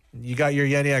Yeti. You got your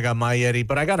Yeti, I got my Yeti,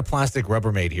 but I got a plastic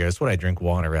Rubbermaid here. That's what I drink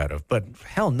water out of. But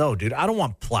hell no, dude. I don't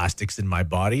want plastics in my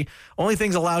body. Only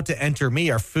things allowed to enter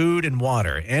me are food and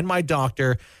water, and my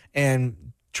doctor, and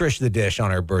Trish the Dish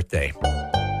on her birthday.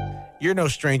 You're no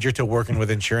stranger to working with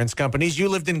insurance companies. You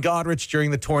lived in Goderich during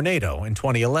the tornado in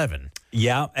 2011.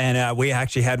 Yeah, and we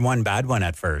actually had one bad one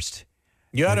at first.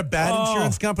 You had a bad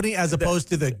insurance company as opposed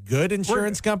to the good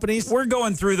insurance companies? We're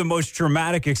going through the most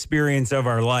traumatic experience of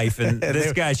our life, and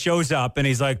this guy shows up, and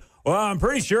he's like, well, I'm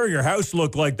pretty sure your house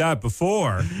looked like that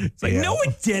before. It's like, no,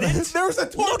 it didn't. There was a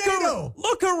tornado.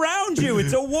 Look around you.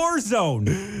 It's a war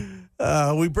zone.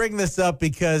 We bring this up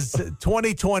because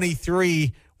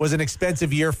 2023 was an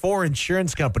expensive year for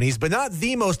insurance companies, but not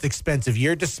the most expensive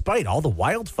year, despite all the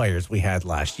wildfires we had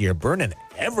last year, burning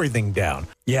everything down.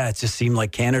 Yeah, it just seemed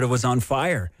like Canada was on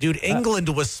fire. Dude, England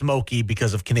was smoky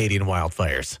because of Canadian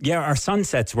wildfires. Yeah, our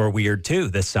sunsets were weird, too,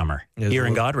 this summer here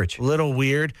in Goderich. A little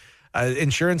weird.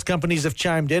 Insurance companies have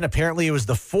chimed in. Apparently, it was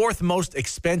the fourth most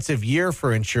expensive year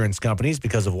for insurance companies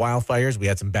because of wildfires. We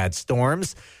had some bad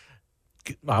storms.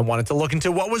 I wanted to look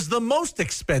into what was the most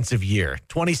expensive year,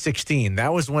 2016.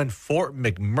 That was when Fort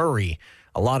McMurray,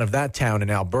 a lot of that town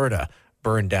in Alberta,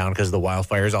 burned down because the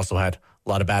wildfires. Also had a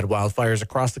lot of bad wildfires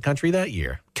across the country that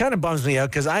year. Kind of bums me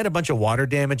out because I had a bunch of water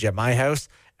damage at my house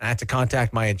and I had to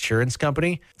contact my insurance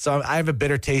company. So I have a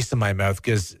bitter taste in my mouth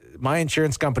because my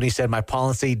insurance company said my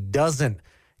policy doesn't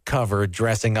cover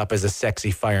dressing up as a sexy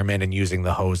fireman and using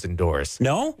the hose indoors.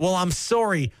 No? Well, I'm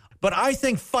sorry, but I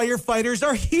think firefighters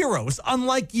are heroes,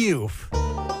 unlike you.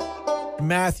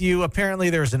 Matthew,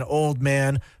 apparently there's an old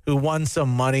man who won some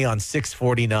money on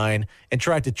 649 and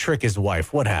tried to trick his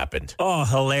wife. What happened? Oh,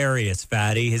 hilarious,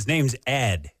 Fadi. His name's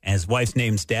Ed, and his wife's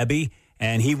name's Debbie,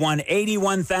 and he won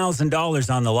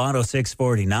 $81,000 on the Lotto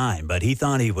 649, but he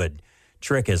thought he would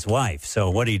trick his wife. So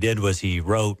what he did was he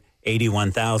wrote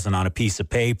 81,000 on a piece of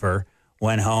paper,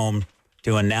 went home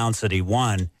to announce that he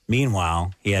won.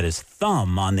 Meanwhile, he had his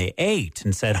thumb on the 8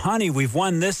 and said, honey, we've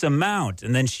won this amount.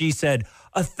 And then she said,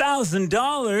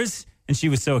 $1,000. And she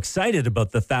was so excited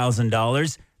about the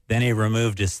 $1,000. Then he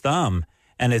removed his thumb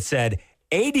and it said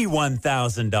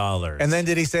 $81,000. And then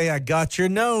did he say, I got your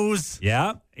nose?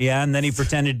 Yeah. And then he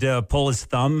pretended to pull his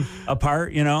thumb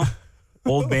apart,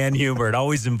 Old man humor. It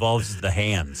always involves the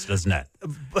hands, doesn't it?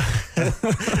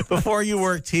 Before you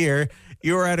worked here,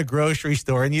 you were at a grocery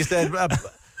store and you said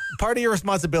part of your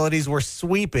responsibilities were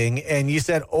sweeping, and you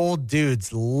said old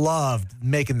dudes loved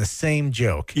making the same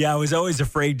joke. Yeah, I was always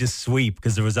afraid to sweep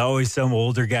because there was always some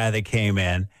older guy that came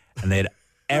in and they'd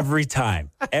every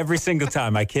single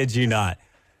time, I kid you not,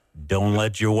 don't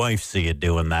let your wife see you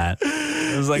doing that.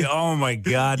 It was like, oh, my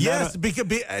God. Yes, because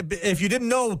if you didn't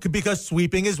know, because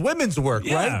sweeping is women's work,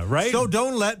 right? Yeah, right. So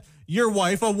don't let your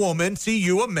wife, a woman, see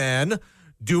you, a man,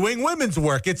 doing women's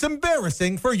work. It's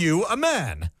embarrassing for you, a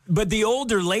man. But the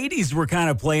older ladies were kind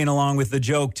of playing along with the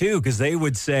joke, too, because they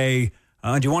would say,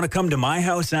 do you want to come to my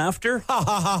house after? Ha,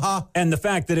 ha, ha, ha. And the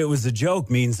fact that it was a joke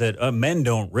means that men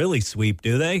don't really sweep,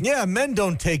 do they? Yeah, men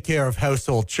don't take care of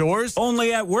household chores.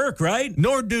 Only at work, right?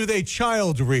 Nor do they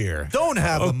child rear. Don't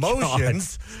have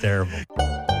emotions. God, it's terrible.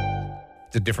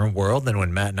 It's a different world than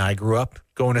when Matt and I grew up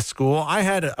going to school. I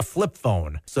had a flip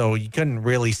phone, so you couldn't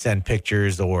really send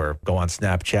pictures or go on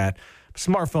Snapchat.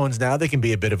 Smartphones now, they can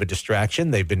be a bit of a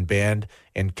distraction. They've been banned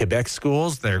in Quebec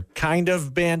schools. They're kind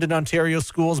of banned in Ontario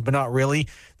schools, but not really.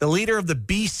 The leader of the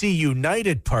BC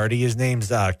United Party, his name's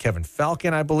Kevin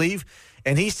Falcon, I believe,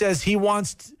 and he says he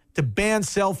wants to ban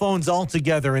cell phones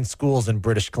altogether in schools in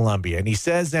British Columbia. And he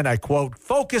says, and I quote,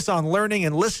 focus on learning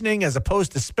and listening as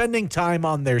opposed to spending time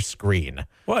on their screen.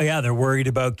 Well, yeah, they're worried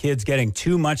about kids getting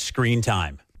too much screen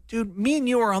time. Dude, me and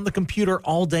you are on the computer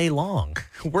all day long.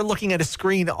 We're looking at a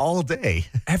screen all day.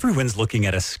 Everyone's looking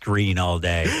at a screen all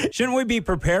day. Shouldn't we be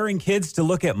preparing kids to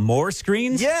look at more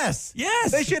screens? Yes.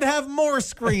 Yes. They should have more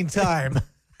screen time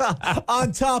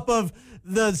on top of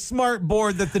the smart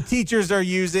board that the teachers are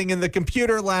using and the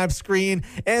computer lab screen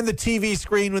and the TV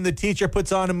screen when the teacher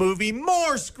puts on a movie.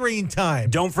 More screen time.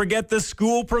 Don't forget the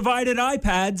school-provided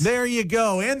iPads. There you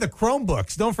go. And the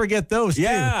Chromebooks. Don't forget those, too.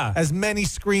 As many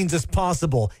screens as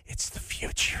possible. It's the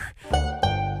future.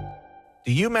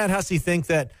 Do you, Matt Hussey, think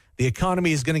that the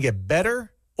economy is going to get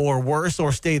better or worse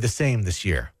or stay the same this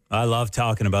year? I love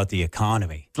talking about the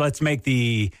economy. Let's make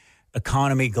the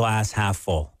economy glass half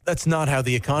full. That's not how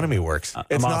the economy works.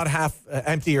 It's not half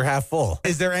empty or half full.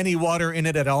 Is there any water in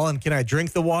it at all? And can I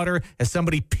drink the water? Has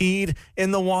somebody peed in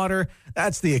the water?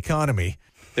 That's the economy.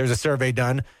 There's a survey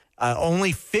done.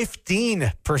 Only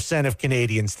 15% of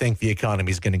Canadians think the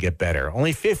economy is going to get better.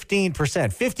 Only 15%.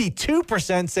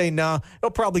 52% say, no,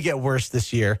 it'll probably get worse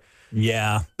this year.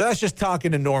 Yeah. That's just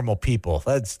talking to normal people.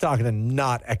 That's talking to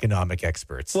not economic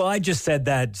experts. Well, I just said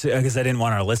that because I didn't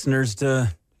want our listeners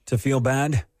to feel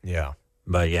bad. Yeah.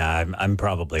 But yeah, I'm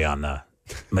probably on the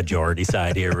majority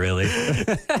side here, really.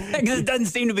 Because it doesn't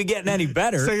seem to be getting any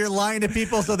better. So you're lying to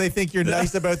people so they think you're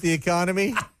nice about the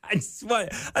economy? I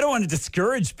don't want to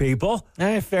discourage people.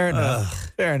 Fair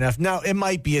enough. Fair enough. Now, it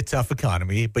might be a tough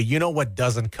economy, but you know what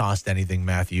doesn't cost anything,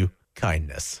 Matthew?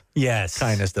 Kindness. Yes.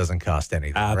 Kindness doesn't cost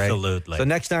anything, Absolutely. Right? So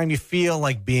next time you feel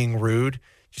like being rude,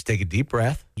 just take a deep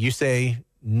breath. You say,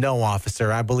 no,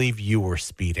 officer, I believe you were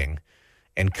speeding.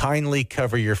 And kindly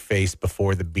cover your face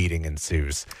before the beating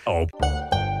ensues. Oh.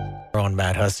 Our own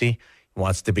Matt Hussey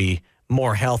wants to be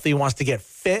more healthy, wants to get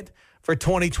fit for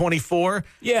 2024.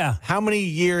 Yeah. How many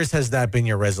years has that been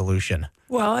your resolution?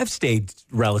 Well, I've stayed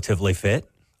relatively fit.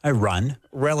 I run.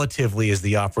 Relatively is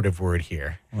the operative word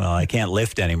here. Well, I can't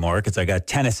lift anymore because I got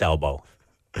tennis elbow.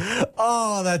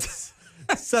 Oh, that's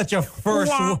such a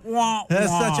first.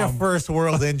 That's such a first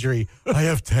world injury. I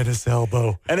have tennis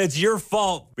elbow. And it's your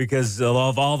fault because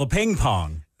of all the ping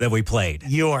pong that we played.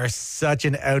 You are such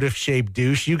an out of shape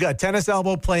douche. You got tennis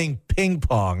elbow playing ping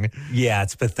pong. Yeah,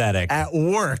 it's pathetic. At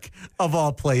work, of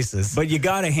all places. But you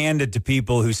got to hand it to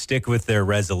people who stick with their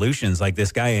resolutions, like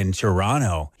this guy in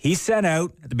Toronto. He set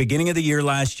out at the beginning of the year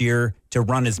last year to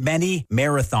run as many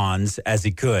marathons as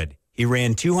he could. He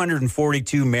ran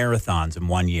 242 marathons in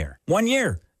 1 year. 1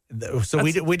 year. So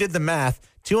we did the math.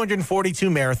 242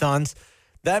 marathons.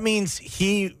 That means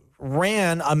he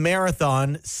ran a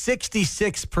marathon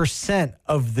 66%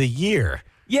 of the year.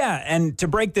 Yeah, and to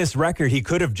break this record, he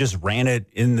could have just ran it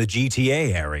in the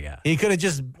GTA area. He could have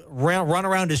just run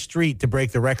around his street to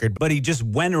break the record. But he just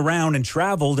went around and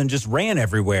traveled and just ran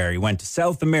everywhere. He went to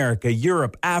South America,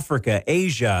 Europe, Africa,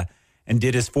 Asia, and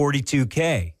did his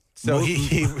 42K. So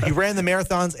he ran the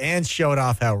marathons and showed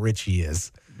off how rich he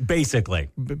is. Basically.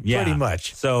 Pretty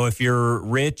much. So if you're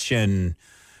rich and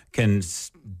can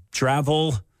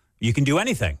travel, you can do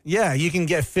anything. Yeah, you can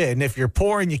get fit. And if you're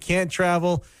poor and you can't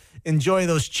travel, enjoy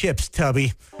those chips,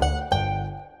 Tubby.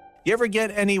 You ever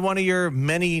get any one of your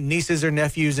many nieces or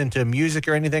nephews into music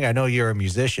or anything? I know you're a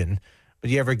musician, but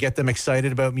you ever get them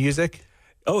excited about music?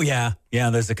 Oh, yeah. Yeah,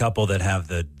 there's a couple that have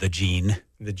the gene.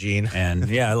 The gene. And,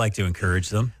 yeah, I like to encourage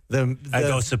them. I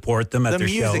go support them at their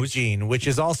shows. The music gene, which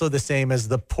is also the same as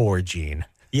the poor gene.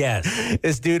 Yes.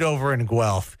 This dude over in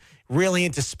Guelph, really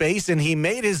into space, and he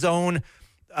made his own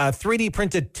 3D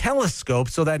printed telescope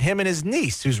so that him and his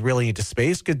niece, who's really into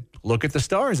space, could look at the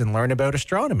stars and learn about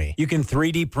astronomy. You can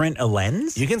 3D print a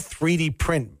lens? You can 3D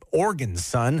print organs,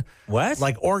 son. What?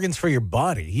 Like organs for your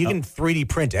body. You can 3D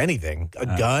print anything. A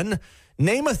gun.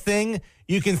 Name a thing,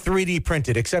 you can 3D print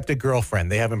it, except a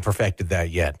girlfriend. They haven't perfected that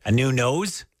yet. A new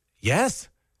nose? Yes.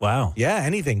 Wow. Yeah,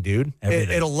 anything, dude.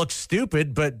 It'll look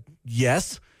stupid, but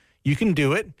yes, you can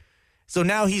do it. So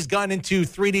now he's gone into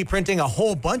 3D printing a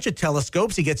whole bunch of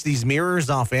telescopes. He gets these mirrors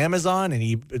off Amazon, and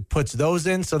he puts those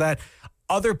in so that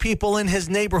other people in his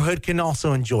neighborhood can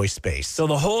also enjoy space. So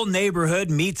the whole neighborhood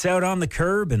meets out on the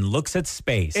curb and looks at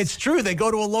space. It's true. They go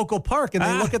to a local park and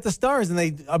they look at the stars and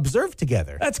they observe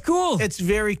together. That's cool. It's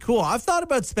very cool. I've thought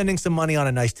about spending some money on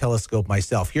a nice telescope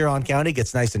myself. Huron County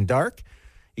gets nice and dark.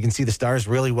 You can see the stars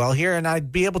really well here, and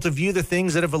I'd be able to view the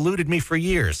things that have eluded me for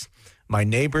years. My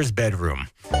neighbor's bedroom.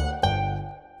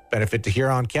 Benefit to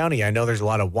Huron County. I know there's a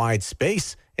lot of wide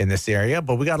space in this area,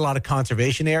 but we got a lot of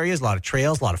conservation areas, a lot of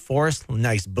trails, a lot of forest,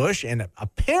 nice bush, and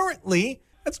apparently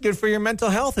that's good for your mental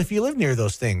health if you live near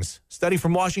those things. Study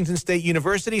from Washington State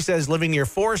University says living near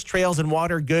forest, trails, and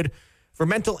water are good for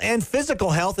mental and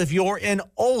physical health if you're an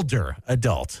older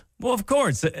adult. Well, of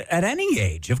course, at any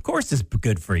age, of course it's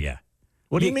good for you.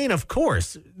 What do you mean, of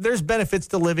course? There's benefits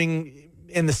to living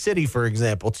in the city, for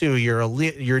example, too.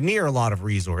 You're near a lot of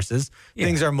resources. Yeah.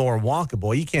 Things are more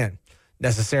walkable. You can't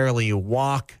necessarily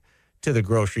walk to the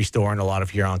grocery store in a lot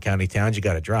of Huron County towns. You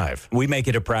got to drive. We make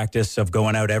it a practice of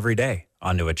going out every day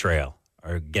onto a trail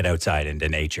or get outside into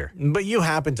nature. But you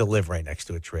happen to live right next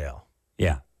to a trail.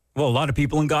 Yeah. Well, a lot of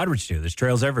people in Goderich do. There's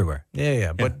trails everywhere.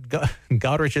 Yeah. But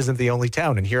Goderich isn't the only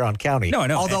town in Huron County. No, I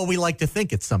know. Although we like to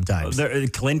think it sometimes.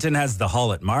 Clinton has the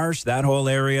Hullett Marsh, that whole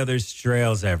area. There's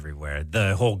trails everywhere.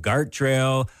 The whole Gart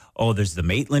Trail. Oh, there's the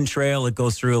Maitland Trail. It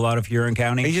goes through a lot of Huron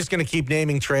County. Are you just going to keep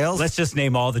naming trails? Let's just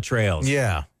name all the trails.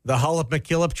 Yeah. The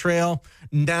Hullett-McKillop Trail,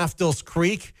 Naftals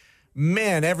Creek.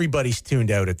 Man, everybody's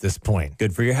tuned out at this point.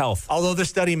 Good for your health. Although the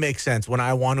study makes sense. When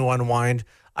I want to unwind,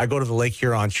 I go to the Lake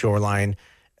Huron shoreline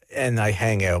and I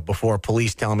hang out before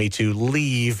police tell me to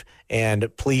leave and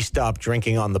please stop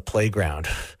drinking on the playground.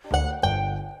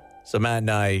 So Matt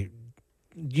and I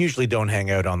usually don't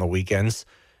hang out on the weekends.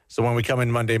 So when we come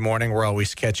in Monday morning, we're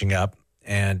always catching up.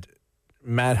 And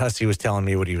Matt Hussey was telling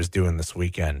me what he was doing this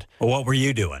weekend. Well, what were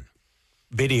you doing?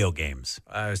 Video games.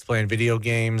 I was playing video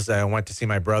games. I went to see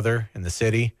my brother in the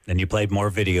city. Then you played more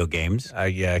video games.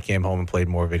 I came home and played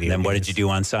more video games. Then what did you do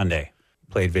on Sunday?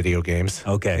 Played video games.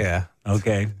 Okay. Yeah.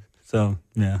 Okay. So,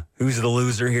 yeah. Who's the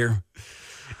loser here?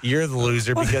 You're the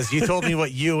loser because you told me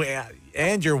what you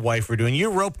and your wife were doing.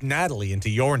 You roped Natalie into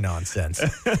your nonsense.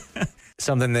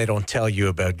 Something they don't tell you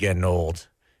about getting old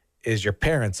is your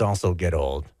parents also get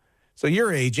old. So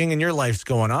you're aging and your life's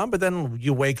going on, but then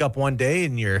you wake up one day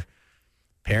and your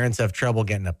parents have trouble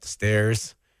getting up the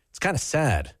stairs. It's kind of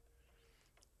sad.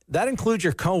 That includes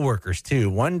your coworkers, too.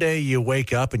 One day you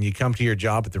wake up and you come to your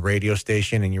job at the radio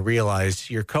station and you realize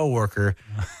your coworker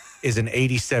is an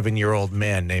 87-year-old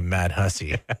man named Matt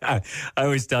Hussey. I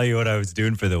always tell you what I was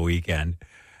doing for the weekend.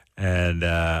 And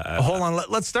hold on.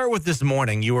 Let's start with this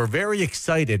morning. You were very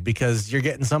excited because you're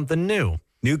getting something new.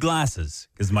 New glasses,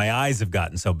 because my eyes have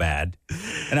gotten so bad.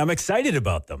 And I'm excited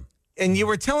about them. And you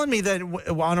were telling me that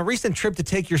on a recent trip to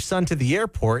take your son to the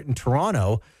airport in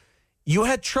Toronto, you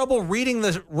had trouble reading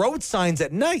the road signs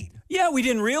at night. Yeah, we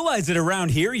didn't realize that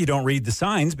around here you don't read the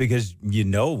signs because you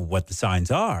know what the signs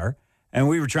are. And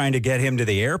we were trying to get him to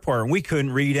the airport, and we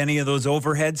couldn't read any of those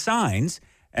overhead signs.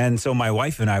 And so my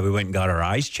wife and I, we went and got our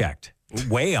eyes checked.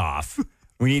 Way off.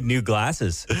 We need new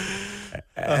glasses.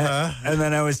 And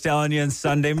then I was telling you on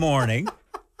Sunday morning.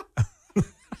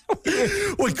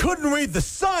 We couldn't read the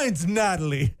signs,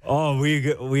 Natalie. Oh,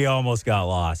 we almost got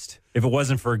lost. If it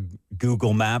wasn't for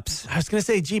Google Maps. I was going to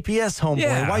say GPS, homeboy.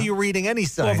 Yeah. Why are you reading any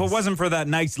signs? Well, if it wasn't for that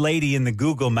nice lady in the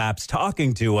Google Maps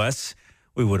talking to us,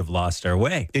 we would have lost our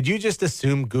way. Did you just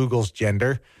assume Google's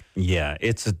gender? Yeah,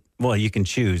 well, you can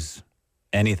choose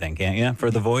anything, can't you, for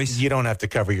the voice? You don't have to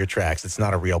cover your tracks. It's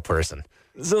not a real person.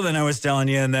 So then I was telling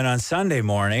you, and then on Sunday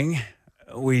morning,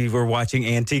 we were watching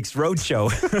Antiques Roadshow.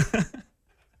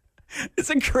 It's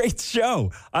a great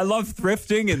show. I love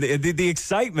thrifting and the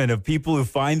excitement of people who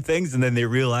find things and then they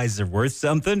realize they're worth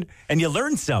something and you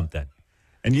learn something.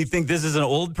 And you think this is an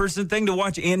old person thing to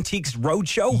watch Antiques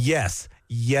Roadshow? Yes.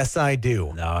 Yes, I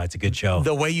do. No, it's a good show.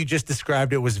 The way you just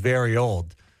described it was very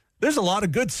old. There's a lot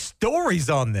of good stories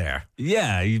on there.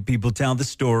 Yeah, people tell the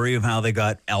story of how they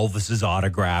got Elvis's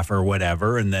autograph or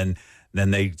whatever, and then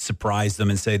they surprise them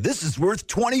and say, this is worth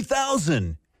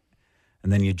 $20,000.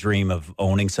 And then you dream of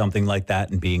owning something like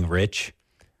that and being rich.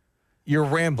 You're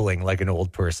rambling like an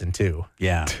old person, too.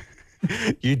 Yeah.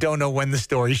 You don't know when the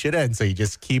story should end, so you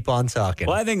just keep on talking.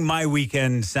 Well, I think my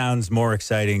weekend sounds more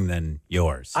exciting than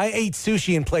yours. I ate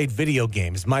sushi and played video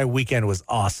games. My weekend was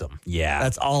awesome. Yeah.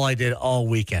 That's all I did all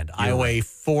weekend. I weigh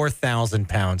 4,000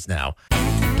 pounds now.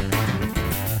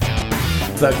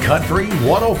 The Country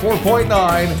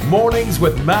 104.9 Mornings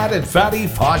with Matt and Fadi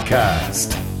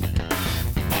podcast.